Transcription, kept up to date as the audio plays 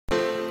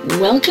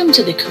Welcome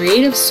to the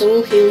Creative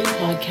Soul Healing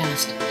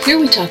Podcast. Here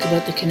we talk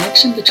about the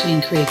connection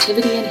between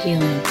creativity and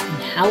healing,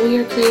 and how we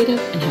are creative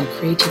and how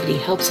creativity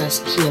helps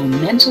us heal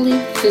mentally,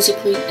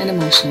 physically, and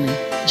emotionally.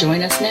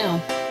 Join us now.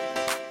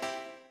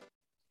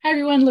 Hi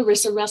everyone,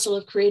 Larissa Russell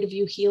of Creative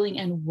You Healing,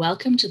 and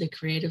welcome to the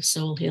Creative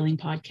Soul Healing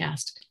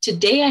Podcast.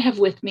 Today I have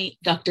with me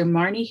Dr.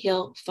 Marni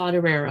Hill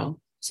Foderaro.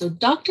 So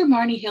Dr.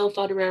 Marni Hill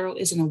Foderaro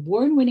is an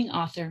award-winning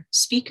author,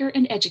 speaker,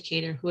 and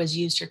educator who has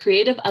used her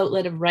creative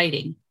outlet of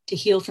writing to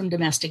heal from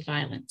domestic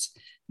violence,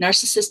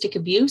 narcissistic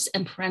abuse,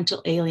 and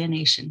parental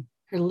alienation.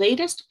 Her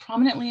latest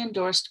prominently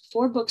endorsed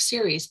 4-book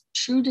series,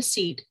 True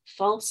Deceit,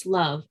 False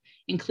Love,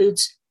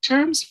 includes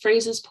terms,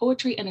 phrases,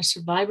 poetry, and a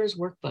survivor's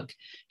workbook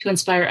to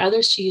inspire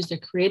others to use their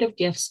creative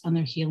gifts on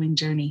their healing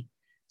journey.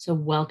 So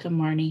welcome,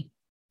 Marni.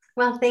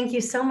 Well, thank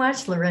you so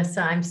much,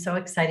 Larissa. I'm so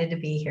excited to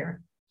be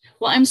here.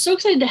 Well, I'm so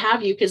excited to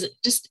have you because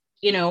just,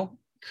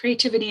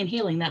 creativity and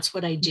healing, that's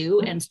what I do.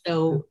 And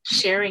so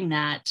sharing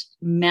that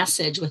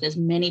message with as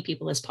many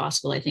people as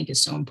possible, I think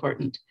is so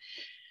important.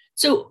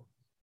 So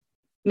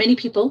many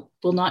people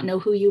will not know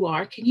who you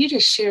are. Can you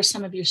just share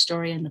some of your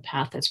story and the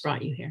path that's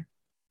brought you here?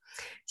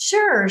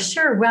 Sure.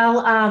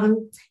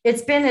 Well,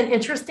 it's been an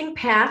interesting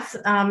path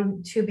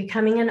to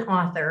becoming an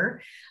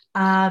author.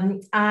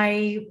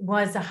 I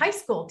was a high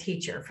school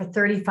teacher for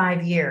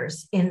 35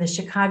 years in the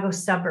Chicago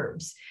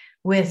suburbs,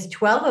 with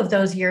 12 of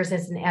those years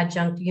as an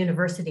adjunct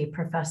university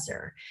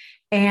professor.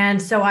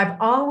 And so I've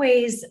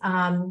always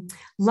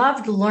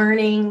loved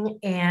learning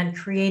and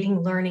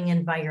creating learning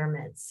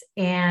environments,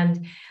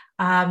 and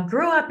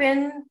grew up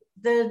in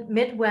the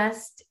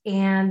Midwest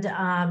and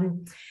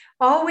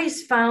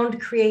always found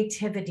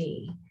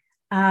creativity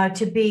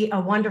to be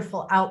a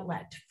wonderful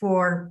outlet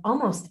for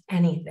almost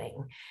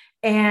anything.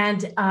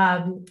 And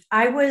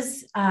I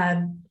was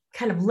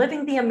kind of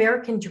living the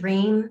American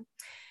dream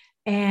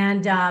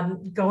and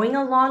going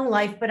along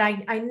life. But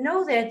I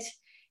know that,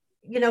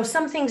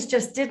 some things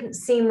just didn't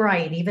seem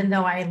right, even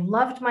though I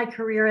loved my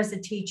career as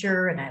a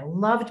teacher and I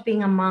loved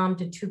being a mom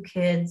to 2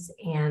 kids.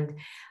 And,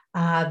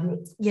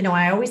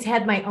 I always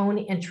had my own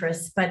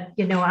interests, but,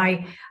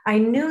 I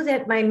knew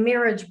that my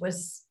marriage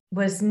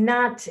was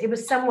not, it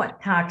was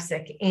somewhat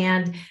toxic.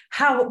 And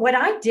what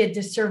I did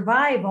to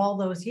survive all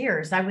those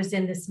years, I was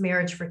in this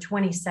marriage for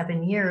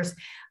 27 years.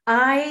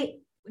 I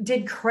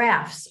did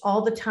crafts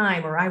all the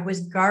time, or I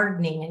was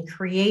gardening and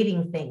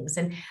creating things.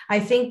 And I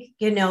think,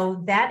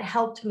 that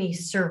helped me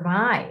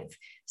survive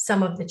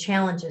some of the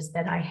challenges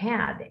that I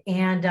had.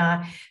 And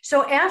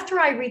so after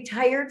I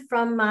retired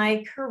from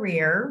my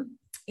career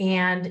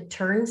and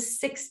turned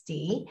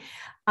 60,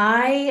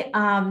 I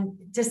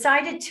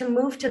decided to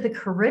move to the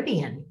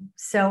Caribbean.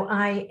 So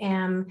I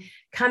am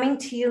coming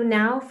to you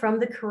now from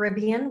the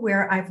Caribbean,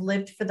 where I've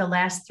lived for the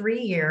last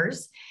 3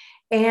 years.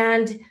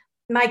 And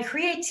my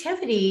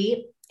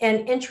creativity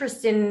and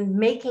interest in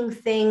making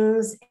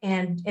things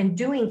and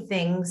doing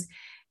things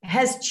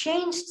has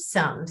changed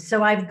some.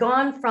 So I've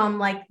gone from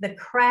like the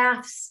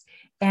crafts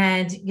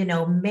and,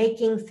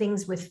 making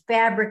things with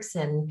fabrics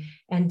and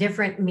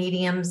different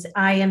mediums.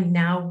 I am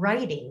now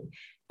writing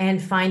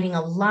and finding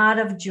a lot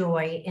of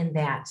joy in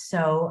that.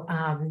 So,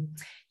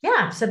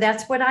 so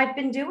that's what I've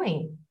been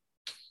doing.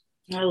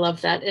 I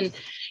love that. And,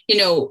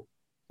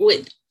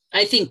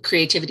 I think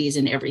creativity is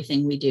in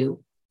everything we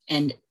do.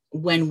 And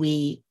when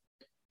we,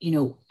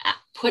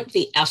 put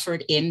the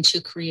effort into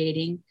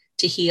creating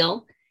to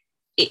heal,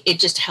 it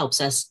just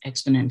helps us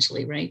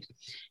exponentially, right?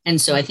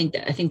 And so I think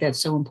that's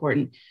so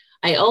important.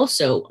 I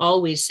also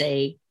always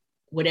say,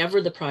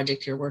 whatever the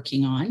project you're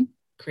working on,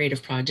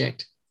 creative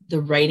project,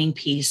 the writing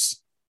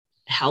piece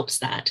helps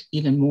that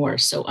even more.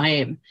 So I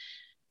am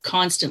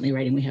constantly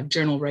writing. We have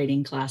journal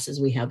writing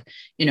classes. We have,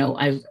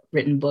 I've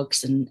written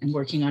books and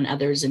working on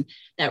others. And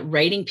that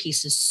writing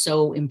piece is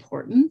so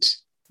important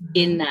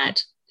in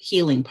that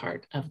healing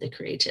part of the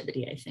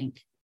creativity, I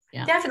think.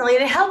 Yeah. Definitely.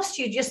 And it helps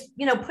you just,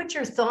 put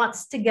your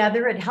thoughts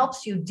together. It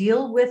helps you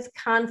deal with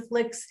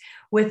conflicts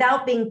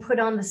without being put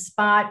on the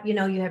spot.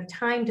 You have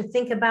time to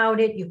think about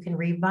it. You can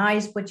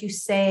revise what you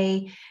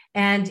say.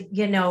 And,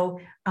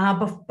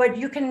 but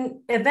you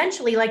can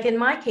eventually, like in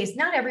my case,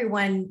 not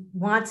everyone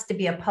wants to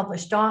be a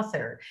published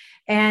author.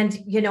 And,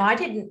 I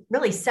didn't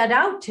really set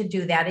out to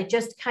do that. It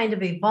just kind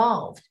of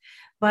evolved.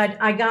 But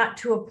I got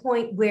to a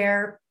point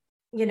where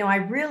I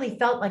really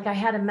felt like I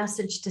had a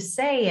message to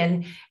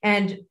say,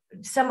 and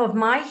some of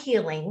my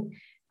healing,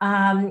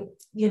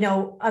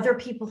 other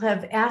people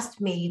have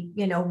asked me,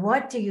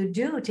 what do you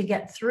do to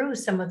get through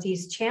some of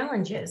these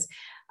challenges,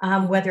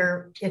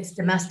 whether it's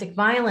domestic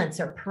violence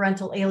or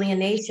parental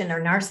alienation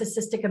or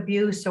narcissistic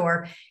abuse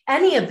or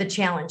any of the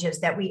challenges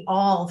that we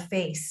all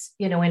face,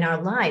 in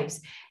our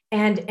lives.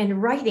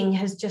 And writing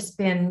has just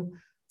been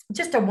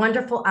just a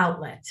wonderful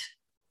outlet.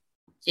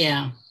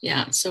 Yeah,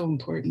 it's so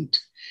important.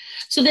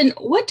 So then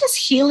what does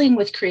healing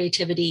with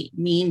creativity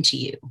mean to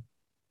you?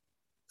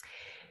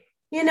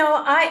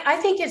 I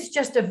think it's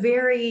just a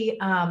very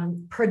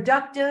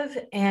productive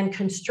and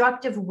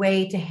constructive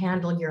way to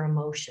handle your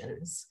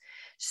emotions.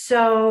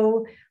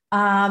 So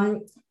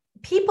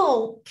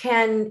people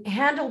can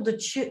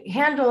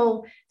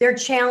handle their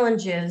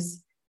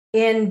challenges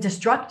in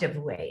destructive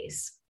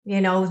ways.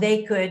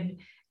 They could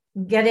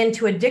get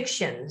into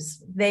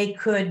addictions. They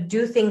could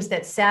do things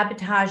that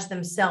sabotage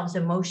themselves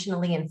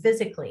emotionally and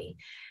physically.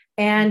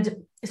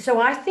 And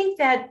so I think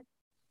that,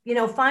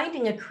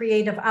 finding a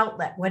creative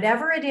outlet,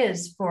 whatever it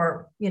is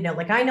for,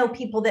 like I know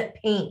people that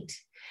paint,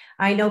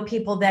 I know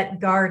people that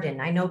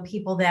garden, I know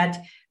people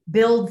that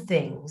build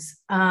things.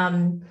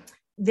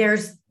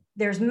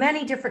 There's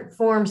many different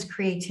forms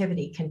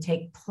creativity can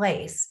take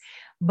place.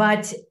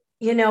 But,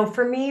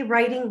 for me,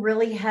 writing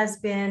really has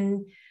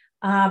been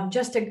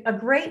just a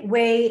great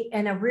way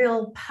and a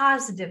real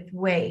positive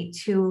way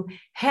to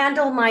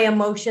handle my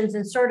emotions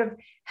and sort of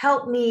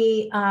help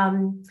me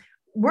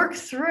work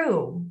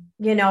through,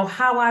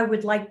 how I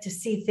would like to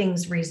see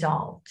things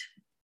resolved.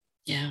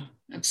 Yeah,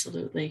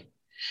 absolutely.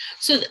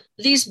 So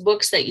these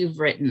books that you've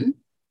written,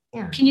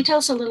 yeah. Can you tell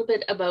us a little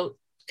bit about,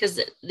 because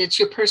it's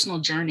your personal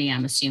journey,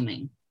 I'm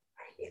assuming.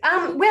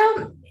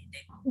 Well,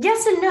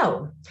 yes and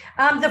no.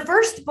 The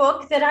first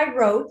book that I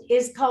wrote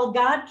is called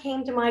God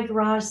Came to My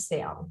Garage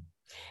Sale.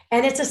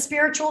 And it's a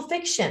spiritual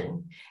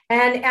fiction.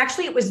 And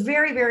actually, it was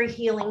very, very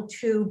healing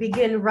to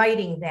begin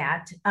writing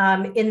that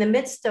in the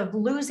midst of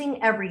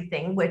losing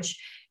everything, which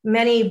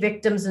many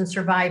victims and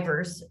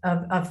survivors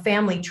of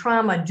family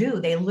trauma do.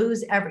 They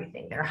lose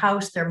everything, their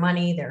house, their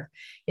money, their,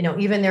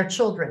 even their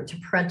children to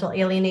parental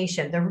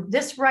alienation.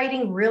 This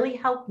writing really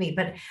helped me,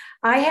 but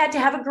I had to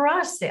have a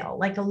garage sale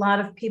like a lot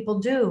of people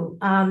do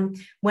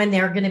when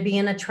they're going to be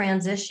in a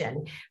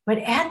transition. But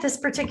at this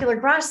particular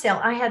garage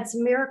sale, I had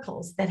some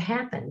miracles that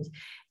happened.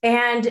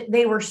 And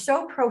they were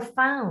so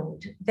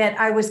profound that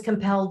I was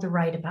compelled to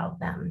write about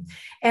them.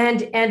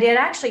 And it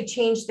actually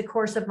changed the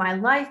course of my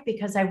life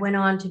because I went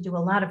on to do a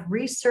lot of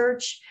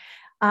research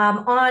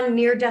on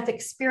near-death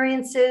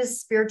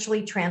experiences,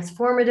 spiritually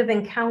transformative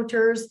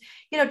encounters,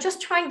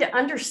 just trying to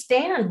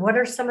understand what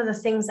are some of the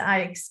things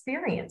I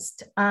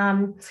experienced.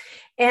 And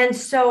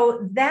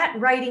so that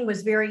writing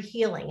was very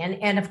healing.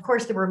 And of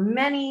course, there were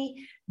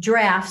many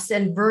drafts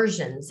and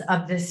versions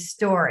of this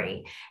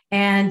story.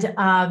 And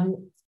I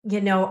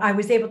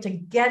was able to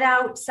get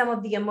out some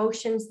of the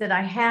emotions that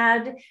I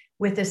had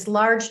with this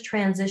large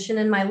transition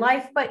in my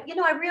life. But,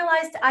 I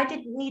realized I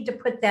didn't need to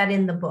put that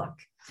in the book.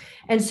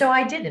 And so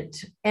I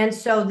didn't. And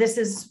so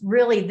this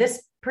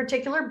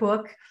particular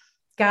book,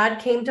 God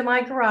Came to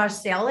My Garage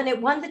Sale, and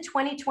it won the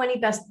 2020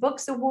 Best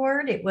Books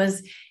Award. It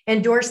was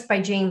endorsed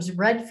by James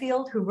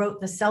Redfield, who wrote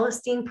the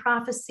Celestine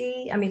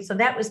Prophecy. So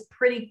that was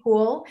pretty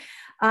cool.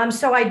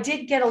 So I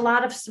did get a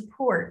lot of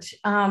support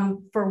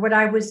for what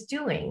I was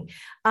doing.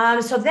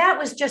 So that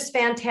was just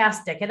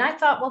fantastic. And I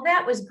thought, well,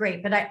 that was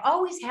great. But I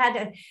always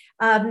had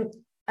a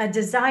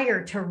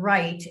desire to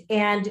write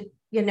and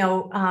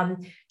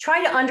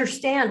try to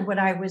understand what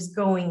I was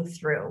going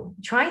through,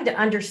 trying to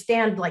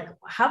understand, like,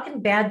 how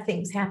can bad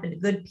things happen to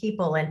good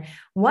people? And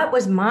what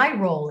was my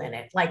role in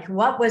it? Like,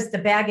 what was the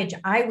baggage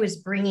I was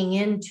bringing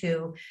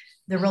into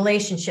the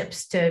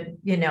relationships to,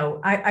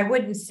 I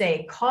wouldn't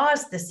say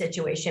cause the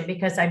situation,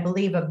 because I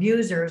believe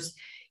abusers,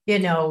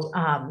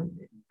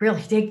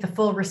 really take the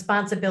full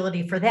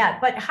responsibility for that.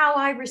 But how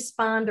I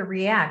respond or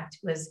react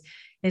is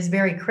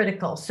very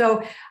critical.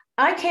 So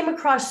I came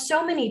across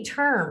so many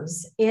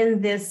terms in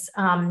this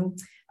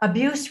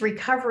abuse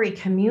recovery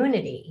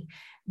community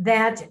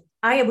that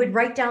I would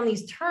write down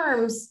these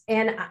terms.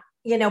 And,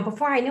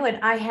 before I knew it,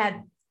 I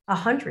had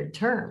 100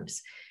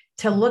 terms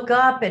to look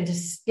up and to,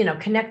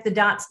 connect the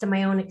dots to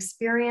my own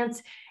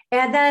experience.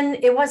 And then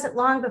it wasn't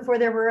long before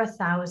there were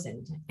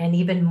 1,000 and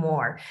even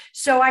more.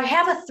 So I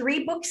have a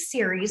 3-book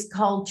series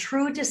called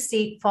True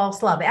Deceit,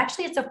 False Love.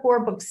 Actually, it's a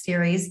 4-book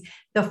series.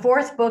 The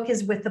 4th book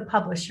is with the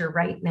publisher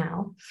right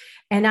now.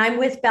 And I'm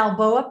with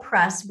Balboa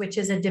Press, which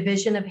is a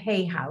division of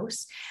Hay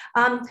House.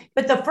 But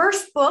the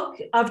first book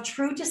of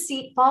True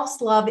Deceit,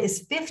 False Love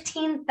is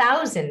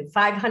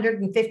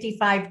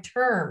 15,555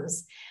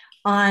 terms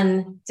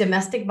on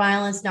domestic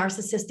violence,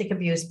 narcissistic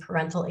abuse,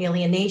 parental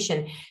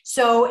alienation.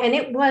 So,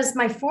 and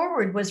my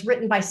foreword was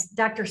written by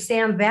Dr.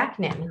 Sam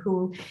Vaknin,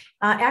 who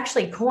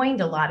actually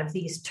coined a lot of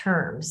these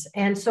terms.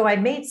 And so I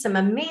made some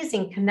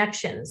amazing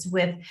connections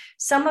with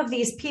some of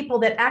these people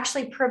that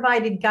actually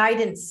provided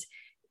guidance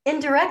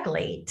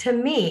indirectly to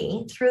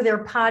me through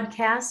their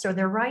podcasts or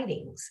their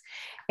writings.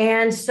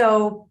 And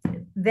so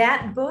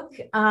that book,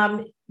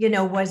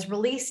 was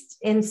released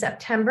in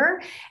September.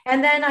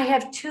 And then I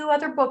have 2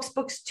 other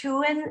books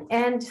 2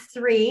 and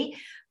 3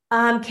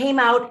 came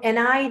out, and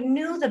I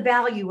knew the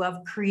value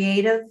of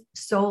creative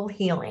soul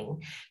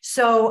healing.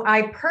 So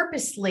I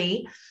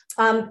purposely,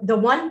 the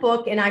one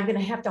book, and I'm going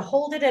to have to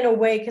hold it in a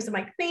way because of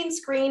my green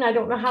screen. I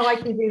don't know how I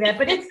can do that,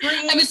 but it's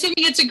green. I'm assuming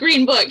it's a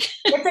green book.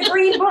 It's a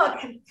green book.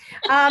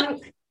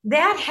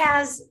 That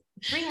has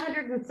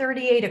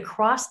 338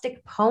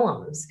 acrostic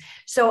poems.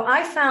 So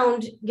I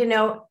found,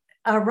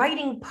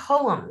 writing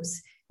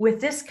poems with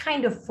this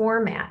kind of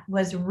format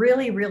was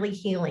really, really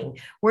healing,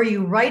 where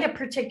you write a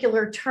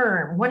particular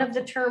term, one of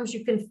the terms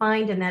you can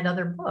find in that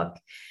other book,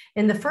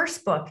 in the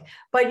first book,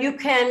 but you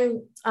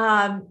can,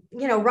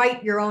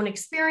 write your own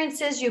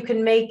experiences. You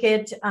can make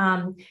it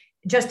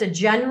just a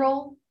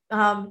general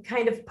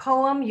kind of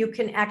poem. You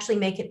can actually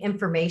make it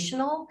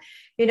informational,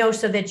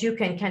 so that you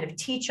can kind of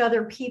teach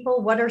other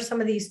people what are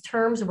some of these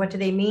terms and what do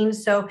they mean.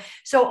 So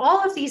all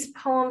of these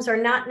poems are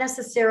not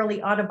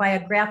necessarily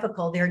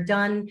autobiographical. They're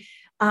done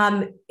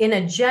in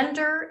a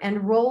gender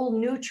and role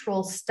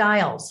neutral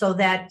style, so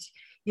that,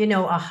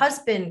 a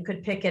husband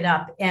could pick it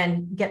up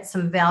and get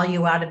some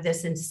value out of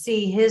this and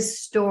see his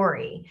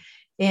story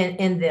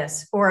in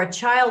this, or a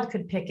child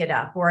could pick it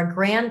up, or a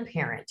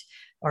grandparent,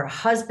 or a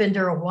husband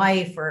or a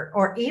wife,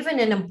 or even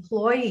an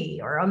employee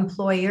or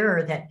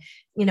employer that,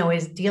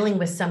 is dealing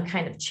with some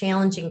kind of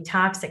challenging,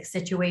 toxic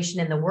situation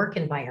in the work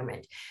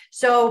environment.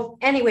 So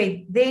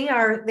anyway,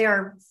 there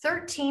are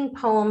 13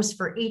 poems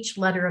for each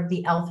letter of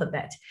the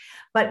alphabet.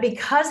 But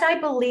because I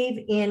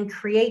believe in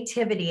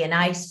creativity and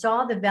I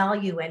saw the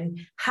value in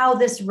how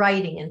this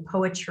writing and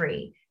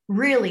poetry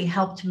really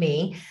helped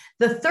me,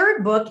 the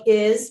third book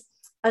is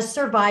a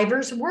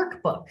survivor's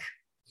workbook.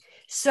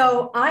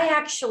 So I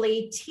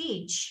actually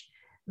teach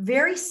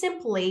very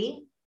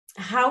simply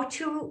how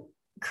to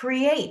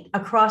create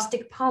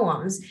acrostic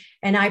poems,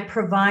 and I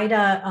provide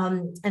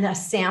a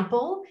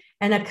sample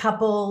and a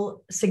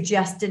couple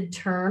suggested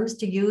terms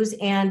to use,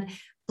 and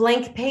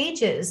blank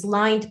pages,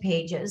 lined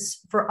pages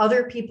for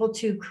other people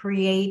to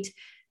create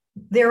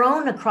their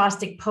own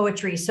acrostic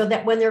poetry, so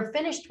that when they're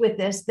finished with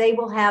this, they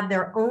will have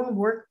their own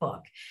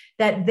workbook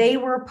that they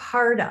were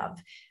part of.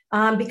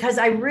 Because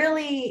I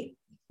really,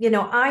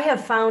 I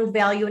have found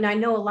value, and I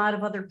know a lot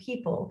of other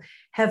people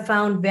have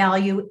found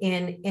value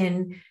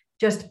in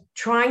just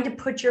trying to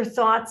put your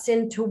thoughts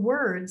into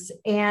words.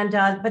 And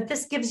but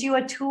this gives you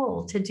a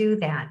tool to do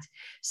that.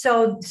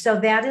 So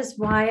that is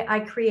why I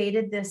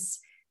created this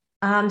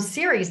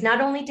series, not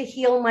only to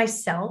heal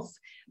myself,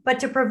 but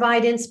to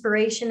provide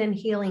inspiration and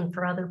healing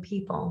for other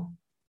people.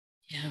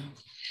 Yeah.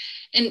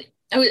 And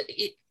I was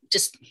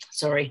just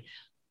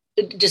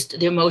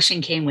the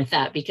emotion came with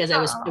that, because I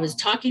was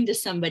talking to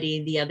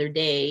somebody the other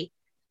day,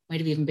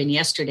 might have even been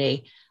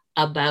yesterday,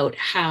 about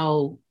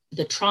how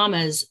the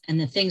traumas and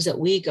the things that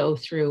we go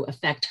through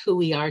affect who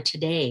we are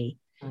today.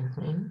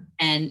 Mm-hmm.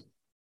 And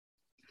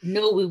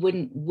no, we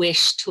wouldn't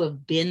wish to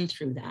have been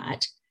through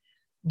that,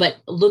 but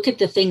look at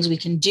the things we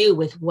can do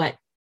with what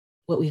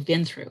we've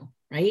been through,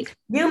 right?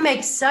 You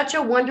make such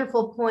a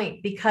wonderful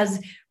point, because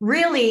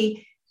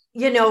really,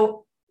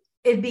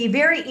 it'd be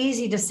very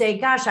easy to say,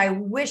 gosh, I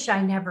wish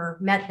I never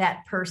met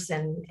that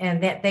person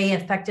and that they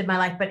affected my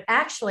life. But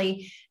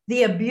actually,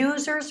 the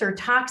abusers or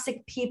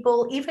toxic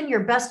people, even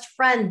your best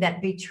friend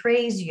that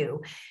betrays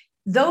you,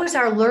 those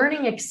are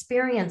learning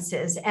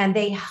experiences, and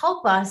they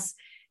help us,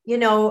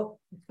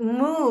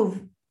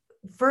 move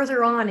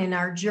further on in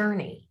our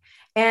journey.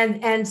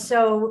 And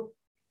so,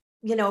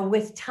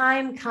 with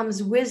time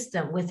comes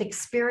wisdom, with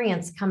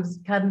experience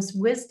comes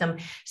wisdom.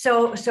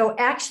 So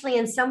actually,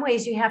 in some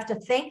ways, you have to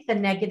thank the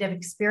negative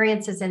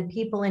experiences and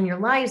people in your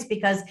lives,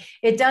 because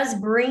it does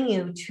bring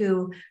you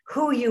to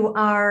who you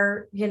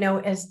are,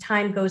 as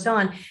time goes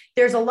on.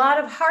 There's a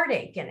lot of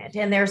heartache in it.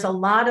 And there's a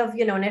lot of,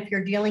 and if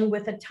you're dealing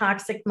with a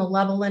toxic,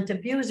 malevolent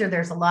abuser,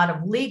 there's a lot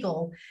of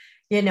legal,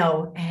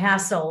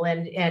 hassle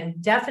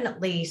and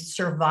definitely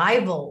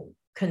survival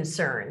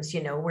concerns,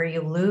 where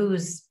you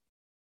lose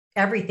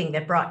everything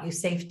that brought you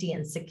safety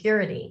and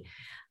security.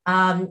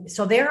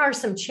 So there are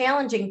some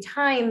challenging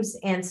times,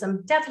 and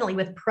some definitely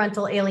with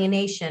parental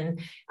alienation.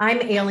 I'm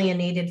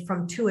alienated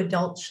from 2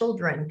 adult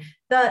children.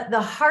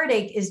 The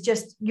heartache is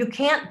just, you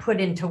can't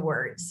put into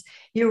words.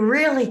 You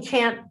really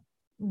can't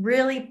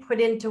really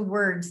put into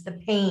words the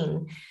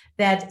pain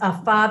that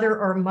a father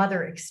or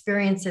mother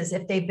experiences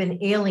if they've been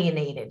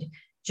alienated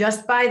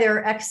just by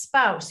their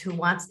ex-spouse who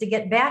wants to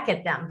get back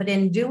at them. But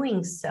in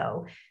doing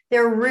so,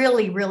 they're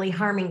really, really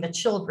harming the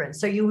children.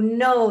 So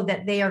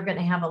that they are going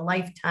to have a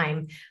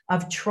lifetime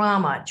of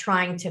trauma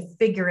trying to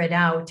figure it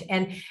out.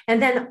 And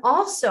then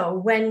also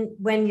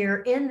when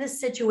you're in this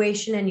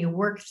situation and you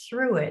work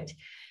through it,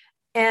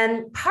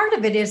 and part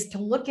of it is to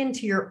look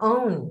into your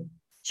own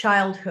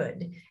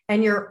childhood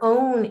and your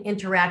own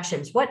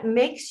interactions. What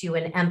makes you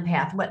an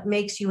empath? What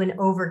makes you an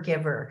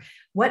overgiver?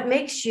 What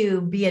makes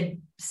you be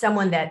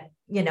someone that,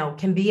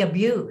 can be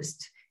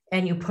abused,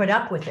 and you put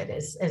up with it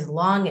as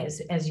long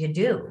as you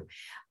do?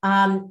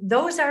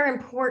 Those are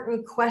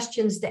important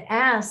questions to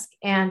ask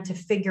and to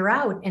figure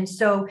out. And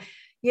so,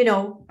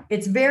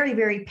 it's very,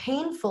 very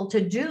painful to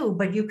do,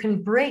 but you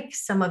can break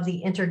some of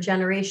the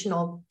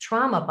intergenerational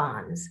trauma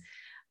bonds.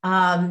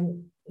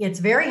 It's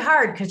very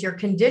hard because you're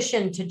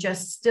conditioned to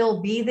just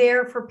still be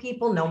there for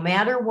people, no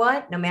matter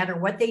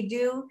what they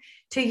do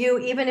to you,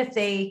 even if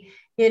they,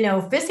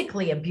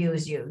 physically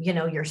abuse you,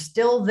 you're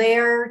still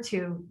there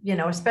to,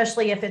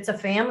 especially if it's a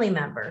family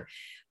member.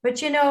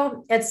 But,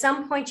 at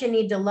some point you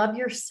need to love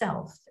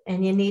yourself,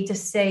 and you need to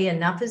say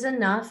enough is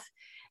enough.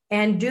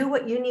 and do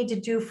what you need to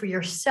do for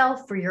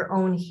yourself, for your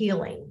own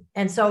healing.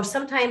 And so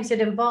sometimes it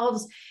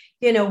involves,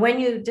 when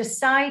you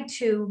decide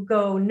to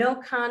go no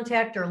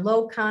contact or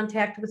low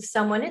contact with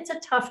someone, it's a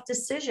tough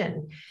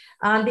decision.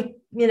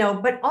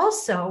 But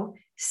also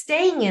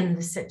staying in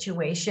the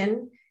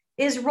situation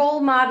is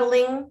role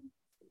modeling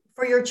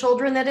for your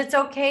children that it's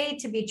okay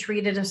to be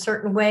treated a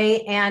certain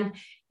way. And,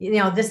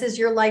 this is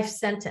your life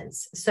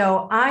sentence.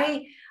 So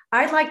I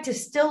like to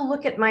still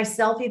look at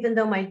myself, even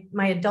though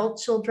my adult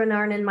children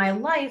aren't in my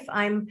life.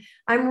 I'm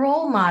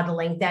role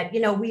modeling that,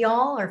 we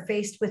all are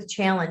faced with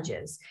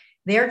challenges.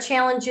 Their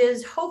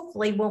challenges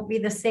hopefully won't be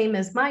the same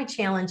as my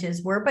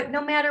challenges were, but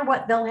no matter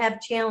what, they'll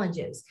have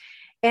challenges.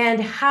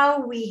 And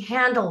how we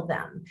handle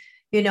them,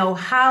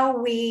 how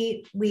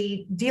we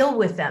deal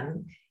with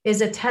them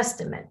is a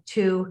testament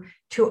to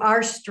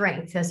our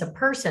strength as a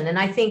person. And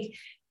I think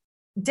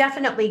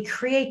definitely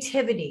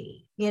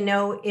creativity,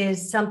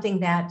 is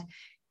something that,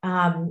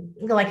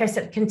 like I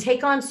said, can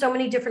take on so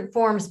many different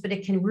forms, but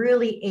it can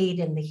really aid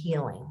in the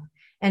healing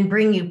and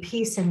bring you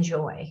peace and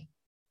joy.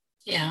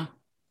 Yeah.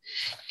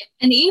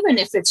 And even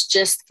if it's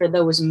just for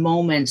those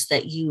moments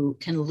that you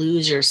can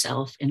lose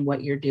yourself in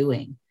what you're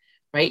doing,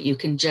 right? You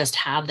can just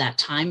have that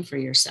time for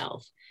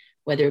yourself,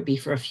 whether it be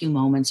for a few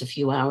moments, a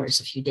few hours,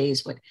 a few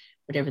days,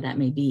 whatever that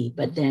may be.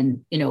 But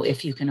then,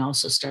 if you can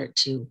also start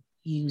to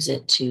use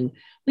it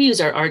we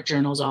use our art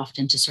journals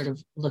often to sort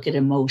of look at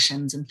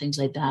emotions and things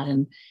like that,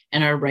 and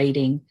our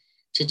writing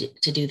to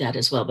do that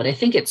as well. But I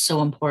think it's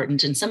so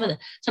important. And some of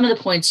the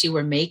points you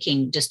were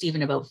making, just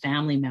even about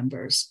family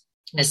members,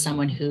 as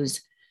someone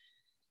who's,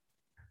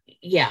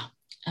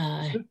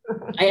 I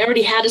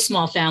already had a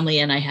small family,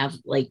 and I have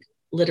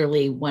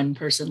literally one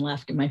person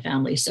left in my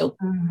family. So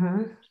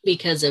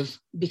because of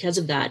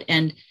that,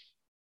 and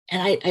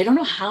I don't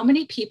know how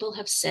many people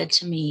have said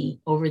to me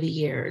over the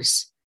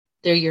years,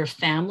 they're your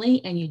family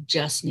and you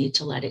just need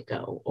to let it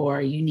go,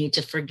 or you need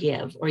to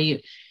forgive,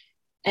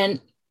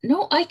 and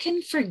no, I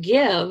can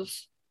forgive,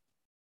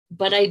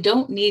 but I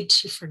don't need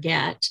to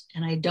forget,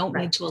 and I don't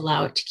need to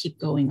allow it to keep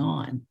going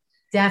on.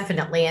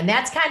 Definitely. And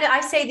that's I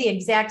say the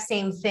exact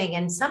same thing.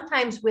 And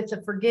sometimes with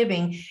the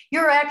forgiving,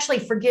 you're actually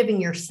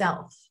forgiving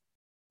yourself,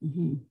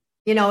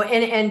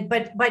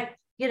 but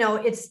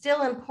it's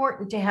still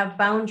important to have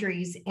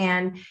boundaries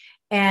and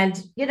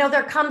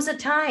there comes a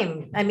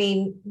time. I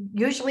mean,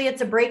 usually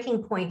it's a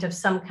breaking point of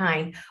some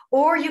kind,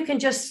 or you can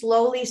just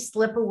slowly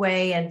slip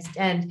away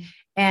and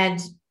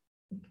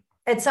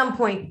at some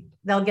point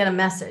they'll get a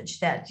message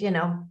that,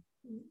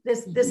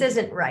 this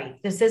isn't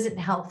right. This isn't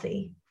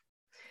healthy.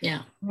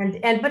 Yeah.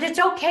 But it's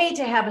okay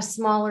to have a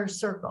smaller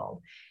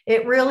circle.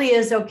 It really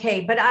is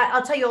okay. But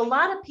I'll tell you, a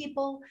lot of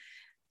people,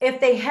 if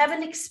they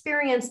haven't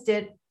experienced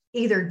it,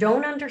 either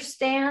don't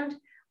understand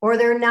or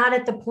they're not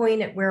at the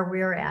point at where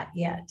we're at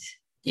yet.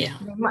 Yeah.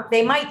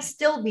 They might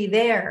still be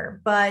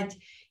there, but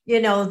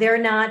they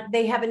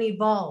haven't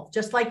evolved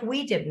just like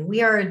we did.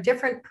 We are a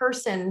different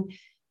person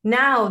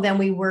now than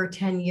we were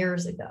 10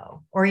 years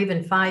ago, or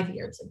even 5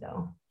 years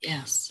ago.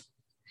 Yes.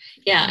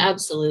 Yeah,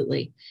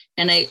 absolutely.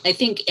 And I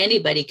think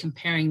anybody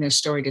comparing their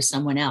story to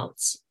someone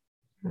else,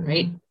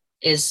 right,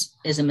 is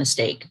a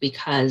mistake,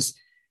 because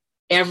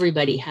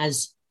everybody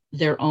has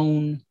their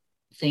own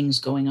things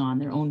going on,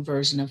 their own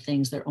version of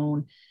things, their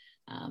own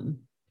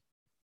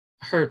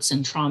hurts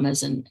and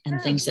traumas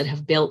and things that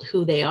have built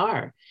who they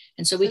are.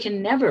 And so we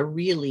can never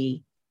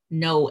really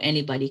know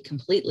anybody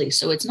completely.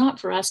 So it's not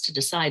for us to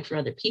decide for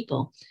other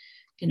people,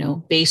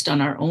 based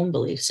on our own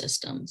belief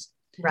systems.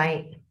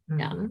 Right.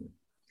 Yeah.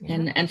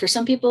 And for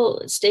some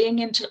people, staying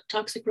in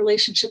toxic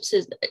relationships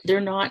they're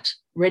not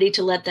ready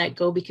to let that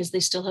go because they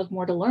still have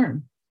more to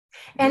learn.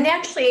 And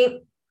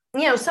actually,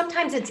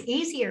 sometimes it's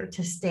easier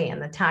to stay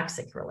in the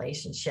toxic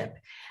relationship.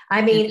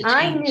 I mean,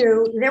 I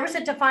knew there was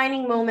a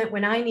defining moment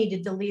when I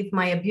needed to leave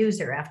my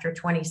abuser after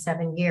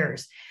 27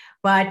 years,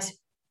 but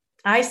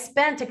I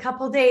spent a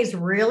couple of days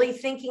really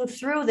thinking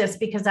through this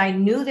because I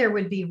knew there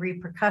would be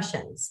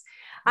repercussions.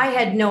 I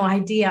had no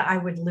idea I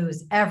would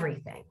lose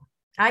everything.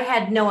 I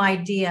had no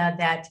idea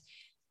that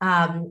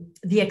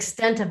the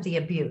extent of the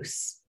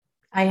abuse.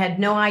 I had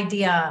no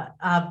idea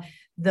of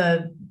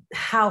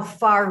how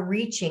far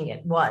reaching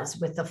it was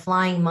with the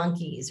flying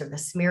monkeys or the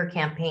smear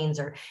campaigns,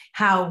 or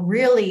how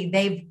really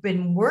they've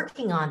been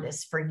working on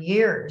this for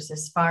years,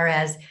 as far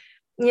as,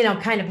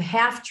 kind of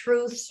half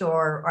truths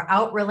or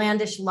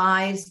outlandish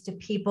lies to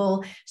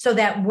people, so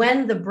that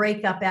when the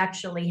breakup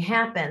actually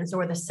happens,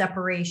 or the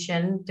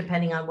separation,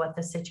 depending on what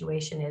the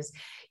situation is,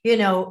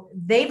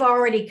 they've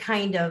already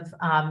kind of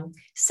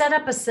set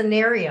up a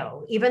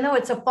scenario. Even though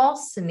it's a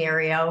false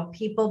scenario,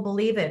 people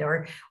believe it,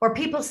 or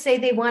people say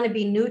they want to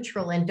be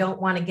neutral and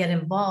don't want to get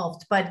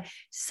involved. But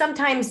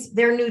sometimes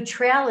their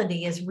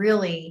neutrality is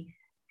really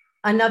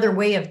another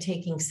way of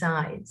taking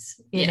sides,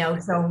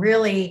 so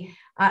really,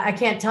 I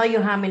can't tell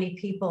you how many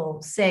people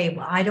say,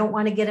 well, I don't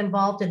want to get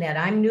involved in that.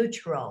 I'm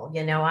neutral.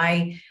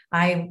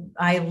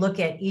 I look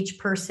at each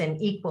person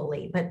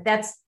equally, but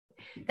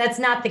That's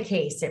not the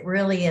case. It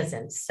really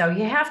isn't. So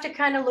you have to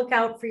kind of look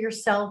out for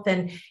yourself.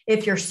 And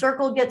if your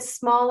circle gets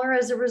smaller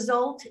as a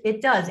result,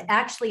 it does.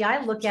 Actually,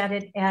 I look at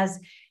it as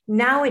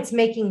now it's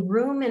making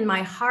room in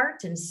my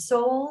heart and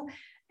soul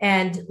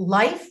and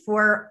life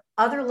for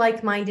other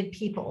like-minded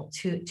people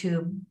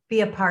to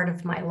be a part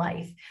of my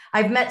life.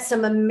 I've met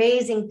some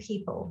amazing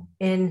people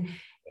in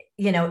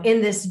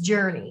this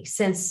journey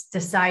since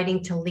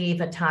deciding to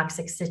leave a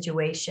toxic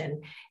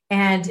situation.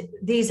 And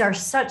these are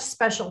such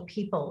special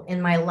people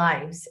in my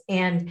lives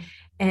and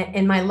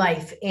in my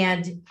life.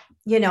 And,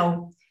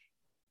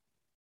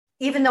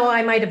 even though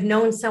I might have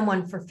known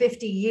someone for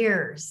 50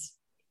 years,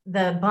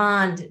 the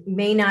bond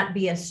may not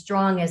be as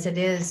strong as it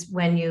is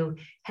when you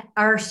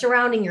are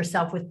surrounding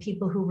yourself with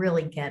people who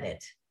really get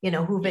it,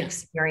 who've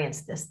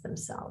experienced this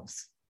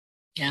themselves.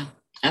 Yeah,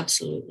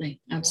 absolutely.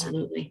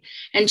 Absolutely.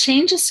 Yeah. And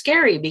change is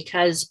scary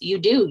because you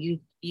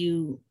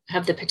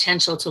have the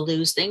potential to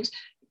lose things.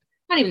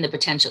 Not even the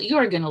potential, you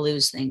are going to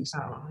lose things.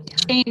 Oh,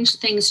 yeah.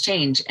 Things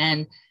change.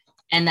 And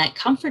that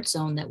comfort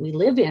zone that we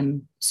live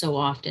in so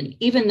often,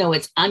 even though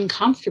it's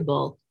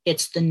uncomfortable,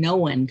 it's the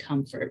known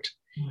comfort.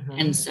 Mm-hmm.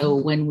 And so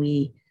when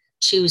we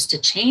choose to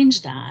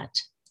change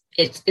that,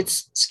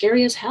 it's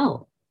scary as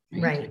hell.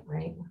 Right.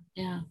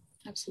 Yeah,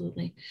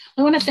 absolutely.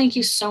 I want to thank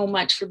you so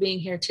much for being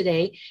here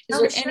today. Is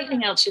there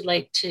anything else you'd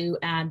like to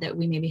add that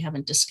we maybe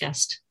haven't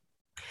discussed?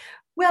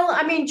 Well,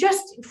 I mean,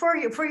 just for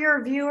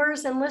your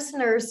viewers and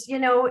listeners,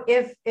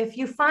 if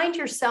you find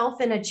yourself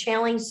in a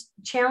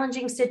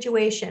challenging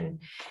situation,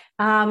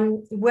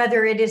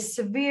 whether it is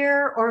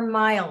severe or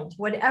mild,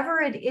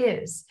 whatever it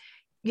is,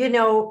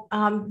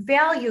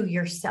 value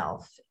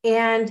yourself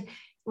and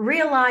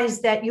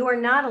realize that you are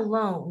not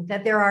alone,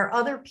 that there are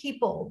other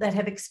people that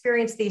have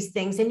experienced these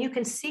things, and you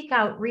can seek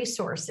out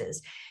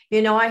resources.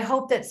 I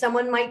hope that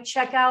someone might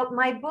check out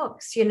my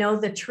books,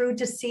 the True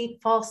Deceit,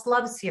 False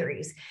Love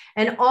series.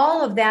 And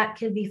all of that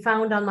can be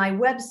found on my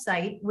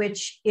website,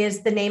 which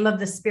is the name of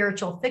the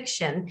spiritual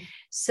fiction.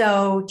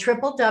 So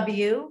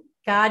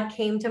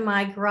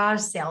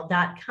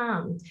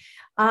www.godcametomygaragesale.com.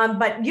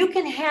 But you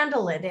can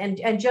handle it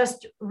and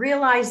just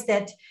realize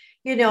that,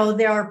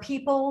 there are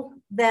people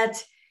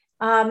that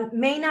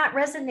may not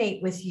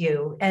resonate with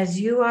you as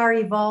you are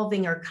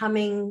evolving or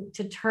coming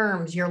to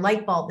terms. Your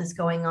light bulb is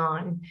going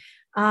on.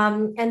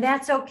 And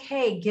that's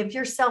okay. Give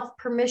yourself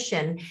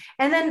permission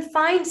and then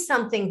find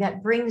something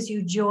that brings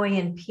you joy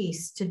and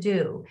peace to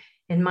do.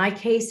 In my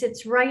case,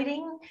 it's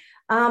writing,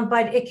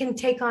 but it can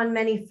take on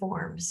many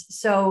forms.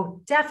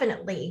 So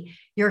definitely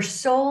your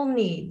soul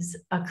needs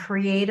a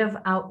creative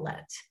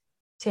outlet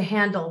to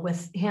handle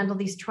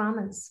these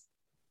traumas.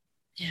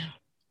 Yeah.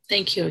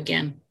 Thank you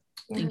again.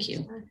 Yeah, thank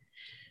you. Sure.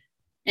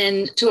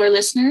 And to our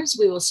listeners,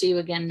 we will see you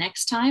again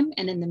next time.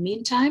 And in the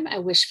meantime, I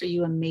wish for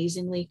you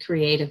amazingly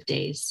creative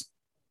days.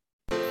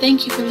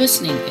 Thank you for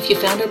listening. If you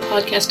found our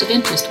podcast of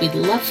interest, we'd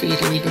love for you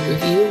to leave a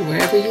review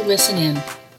wherever you listen in.